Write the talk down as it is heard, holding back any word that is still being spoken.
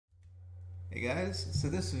Hey guys, so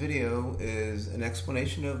this video is an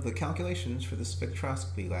explanation of the calculations for the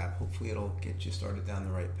spectroscopy lab. Hopefully it'll get you started down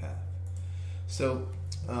the right path. So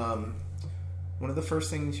one of the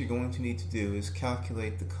first things you're going to need to do is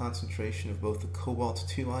calculate the concentration of both the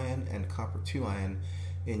cobalt-2 ion and copper-2 ion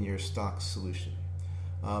in your stock solution.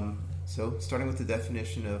 So starting with the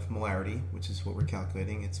definition of molarity, which is what we're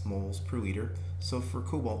calculating, it's moles per liter. So for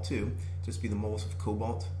cobalt-2, just be the moles of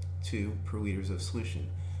cobalt-2 per liters of solution.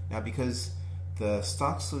 Now because the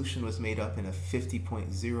stock solution was made up in a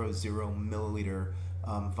 50.00 milliliter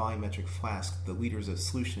volumetric flask, the liters of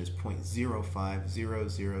solution is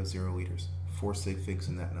 0.05000 liters, 4 sig figs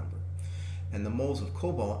in that number. And the moles of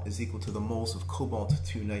cobalt is equal to the moles of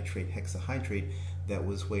cobalt-2 nitrate hexahydrate that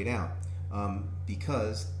was weighed out.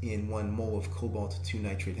 Because in 1 mole of cobalt-2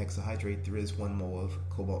 nitrate hexahydrate there is 1 mole of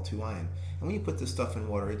cobalt-2 ion. And when you put this stuff in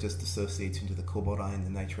water, it just dissociates into the cobalt ion, the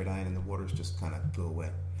nitrate ion, and the waters just kind of go away.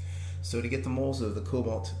 So to get the moles of the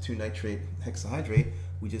cobalt-2 nitrate hexahydrate,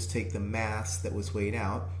 we just take the mass that was weighed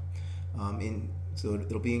out, so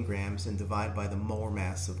it'll be in grams, and divide by the molar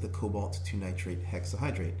mass of the cobalt-2 nitrate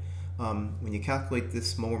hexahydrate. When you calculate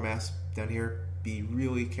this molar mass down here, be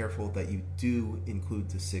really careful that you do include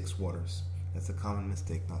the 6 waters. That's a common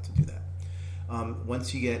mistake not to do that.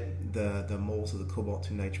 Once you get the moles of the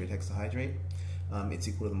cobalt-2 nitrate hexahydrate, it's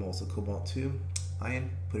equal to the moles of cobalt-2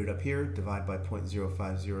 ion, put it up here, divide by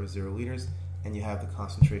 0.0500 liters, and you have the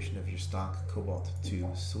concentration of your stock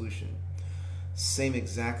cobalt-2 solution. Same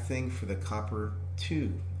exact thing for the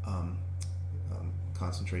copper-2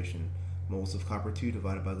 concentration. Moles of copper-2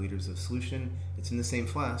 divided by liters of solution. It's in the same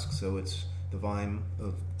flask, so it's the volume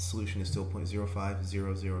of solution is still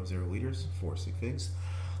 0.05000 liters, 4 sig figs.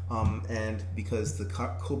 And because the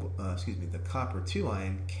copper-2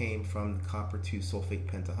 ion came from the copper-2 sulfate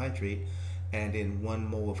pentahydrate, and in 1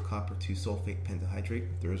 mole of copper-2 sulfate pentahydrate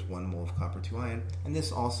there is 1 mole of copper-2 ion, and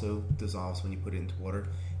this also dissolves when you put it into water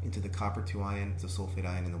into the copper-2 ion, the sulfate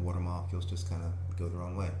ion, and the water molecules just kind of go their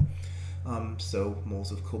own way. So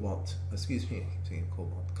moles of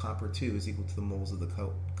cobalt-2 is equal to the moles of the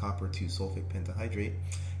copper-2 sulfate pentahydrate,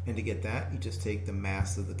 and to get that you just take the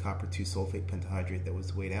mass of the copper-2 sulfate pentahydrate that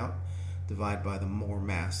was weighed out, divide by the molar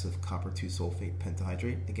mass of copper-2 sulfate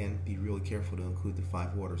pentahydrate. Again, be really careful to include the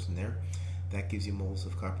 5 waters in there. That gives you moles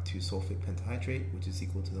of copper-2 sulfate pentahydrate, which is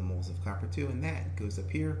equal to the moles of copper-2, and that goes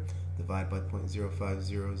up here, divide by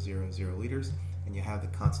 0.05000 liters, and you have the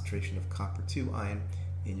concentration of copper-2 ion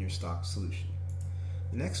in your stock solution.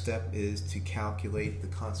 The next step is to calculate the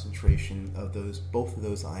concentration of both of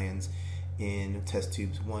those ions in test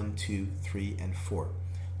tubes 1, 2, 3, and 4.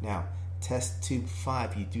 Now, test tube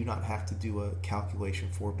 5 you do not have to do a calculation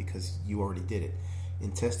for because you already did it.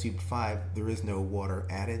 In test tube 5 there is no water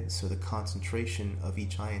added, so the concentration of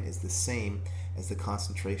each ion is the same as the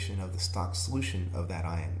concentration of the stock solution of that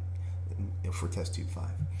ion for test tube 5.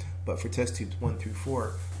 But for test tubes 1 through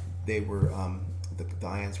 4, they were the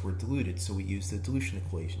ions were diluted, so we use the dilution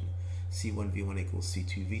equation. C1V1 equals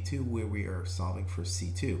C2V2, where we are solving for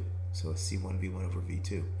C2. So C1V1 over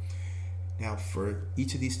V2. Now for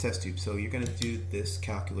each of these test tubes, so you're going to do this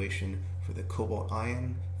calculation for the cobalt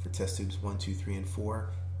ion for test tubes 1, 2, 3, and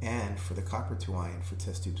 4, and for the copper-2 ion for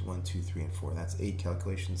test tubes 1, 2, 3, and 4. That's 8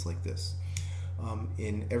 calculations like this.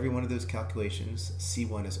 In every one of those calculations,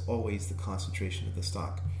 C1 is always the concentration of the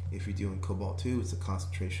stock. If you're doing cobalt-2, it's the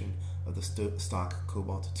concentration of the stock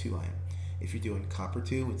cobalt-2 ion. If you're doing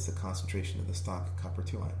copper-2, it's the concentration of the stock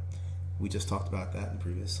copper-2 ion. We just talked about that in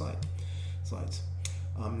previous slides.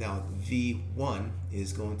 Now, V1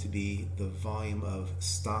 is going to be the volume of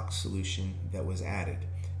stock solution that was added.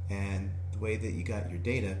 And the way that you got your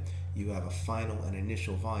data, you have a final and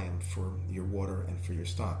initial volume for your water and for your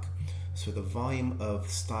stock. So the volume of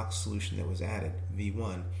stock solution that was added,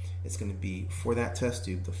 V1, it's going to be, for that test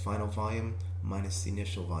tube, the final volume minus the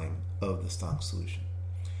initial volume of the stock solution.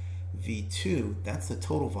 V2, that's the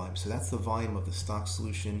total volume, so that's the volume of the stock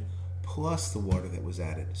solution plus the water that was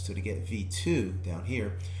added. So to get V2 down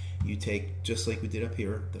here, you take, just like we did up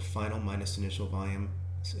here, the final minus initial volume,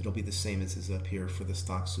 so it'll be the same as is up here for the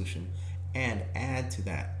stock solution, and add to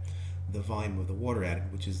that the volume of the water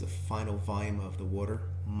added, which is the final volume of the water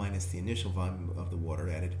minus the initial volume of the water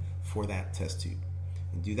added for that test tube.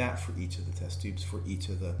 And do that for each of the test tubes for each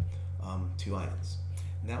of the 2 ions.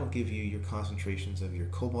 And that will give you your concentrations of your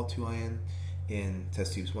cobalt-2 ion in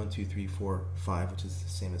test tubes 1, 2, 3, 4, 5, which is the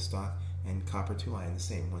same as stock, and copper-2 ion the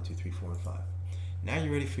same, 1, 2, 3, 4, and 5. Now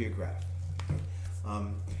you're ready for your graph. Okay.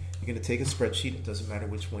 You're going to take a spreadsheet, it doesn't matter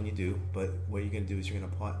which one you do, but what you're going to do is you're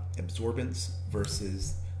going to plot absorbance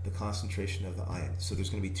versus the concentration of the ion. So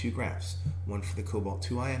there's going to be 2 graphs, one for the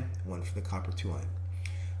cobalt-2 ion, one for the copper-2 ion.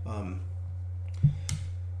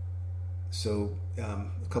 So a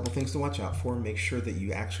couple things to watch out for. Make sure that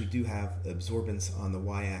you actually do have absorbance on the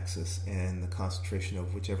y-axis and the concentration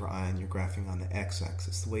of whichever ion you're graphing on the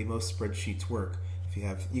x-axis. The way most spreadsheets work,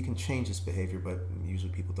 you can change this behavior, but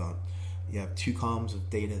usually people don't. You have two columns of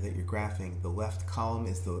data that you're graphing. The left column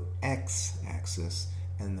is the x-axis,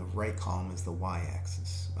 and the right column is the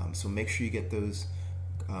y-axis. So make sure you get those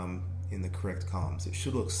in the correct columns. It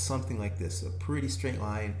should look something like this: a pretty straight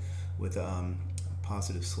line with a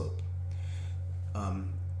positive slope.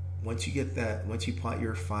 Once you get that, once you plot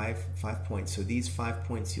your five points, so these 5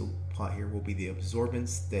 points you'll plot here will be the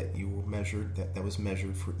absorbance that you were measured, that was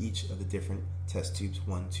measured for each of the different test tubes,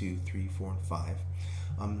 1, 2, 3, 4, and 5.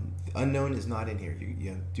 The unknown is not in here.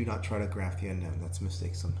 You do not try to graph the unknown. That's a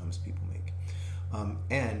mistake sometimes people make.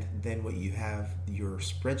 And then what you have your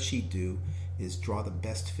spreadsheet do is draw the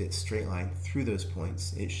best fit straight line through those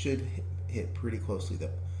points. It should hit pretty closely.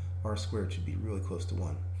 The r squared should be really close to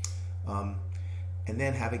 1. And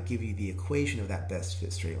then have it give you the equation of that best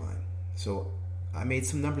fit straight line. So I made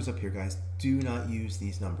some numbers up here, guys. Do not use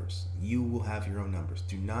these numbers. You will have your own numbers.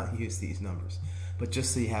 Do not use these numbers. But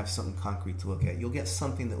just so you have something concrete to look at, you'll get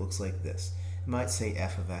something that looks like this. It might say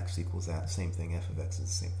f of x equals that. Same thing, f of x is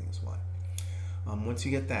the same thing as y. Once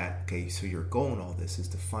you get that, okay, so your goal in all this is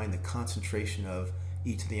to find the concentration of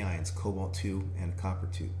each of the ions, cobalt-2 and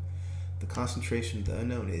copper-2. The concentration, the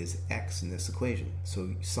unknown, is x in this equation. So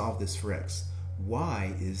you solve this for x.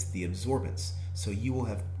 Y is the absorbance. So you will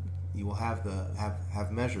have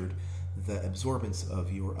measured the absorbance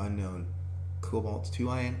of your unknown cobalt-2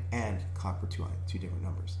 ion and copper-2 ion, two different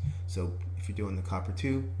numbers. So if you're doing the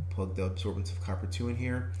copper-2, plug the absorbance of copper-2 in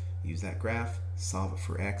here, use that graph, solve it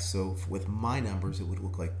for x. So with my numbers, it would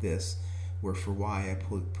look like this, where for y, I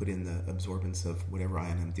put in the absorbance of whatever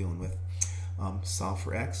ion I'm dealing with. Solve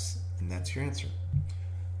for x, and that's your answer.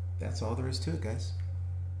 That's all there is to it, guys.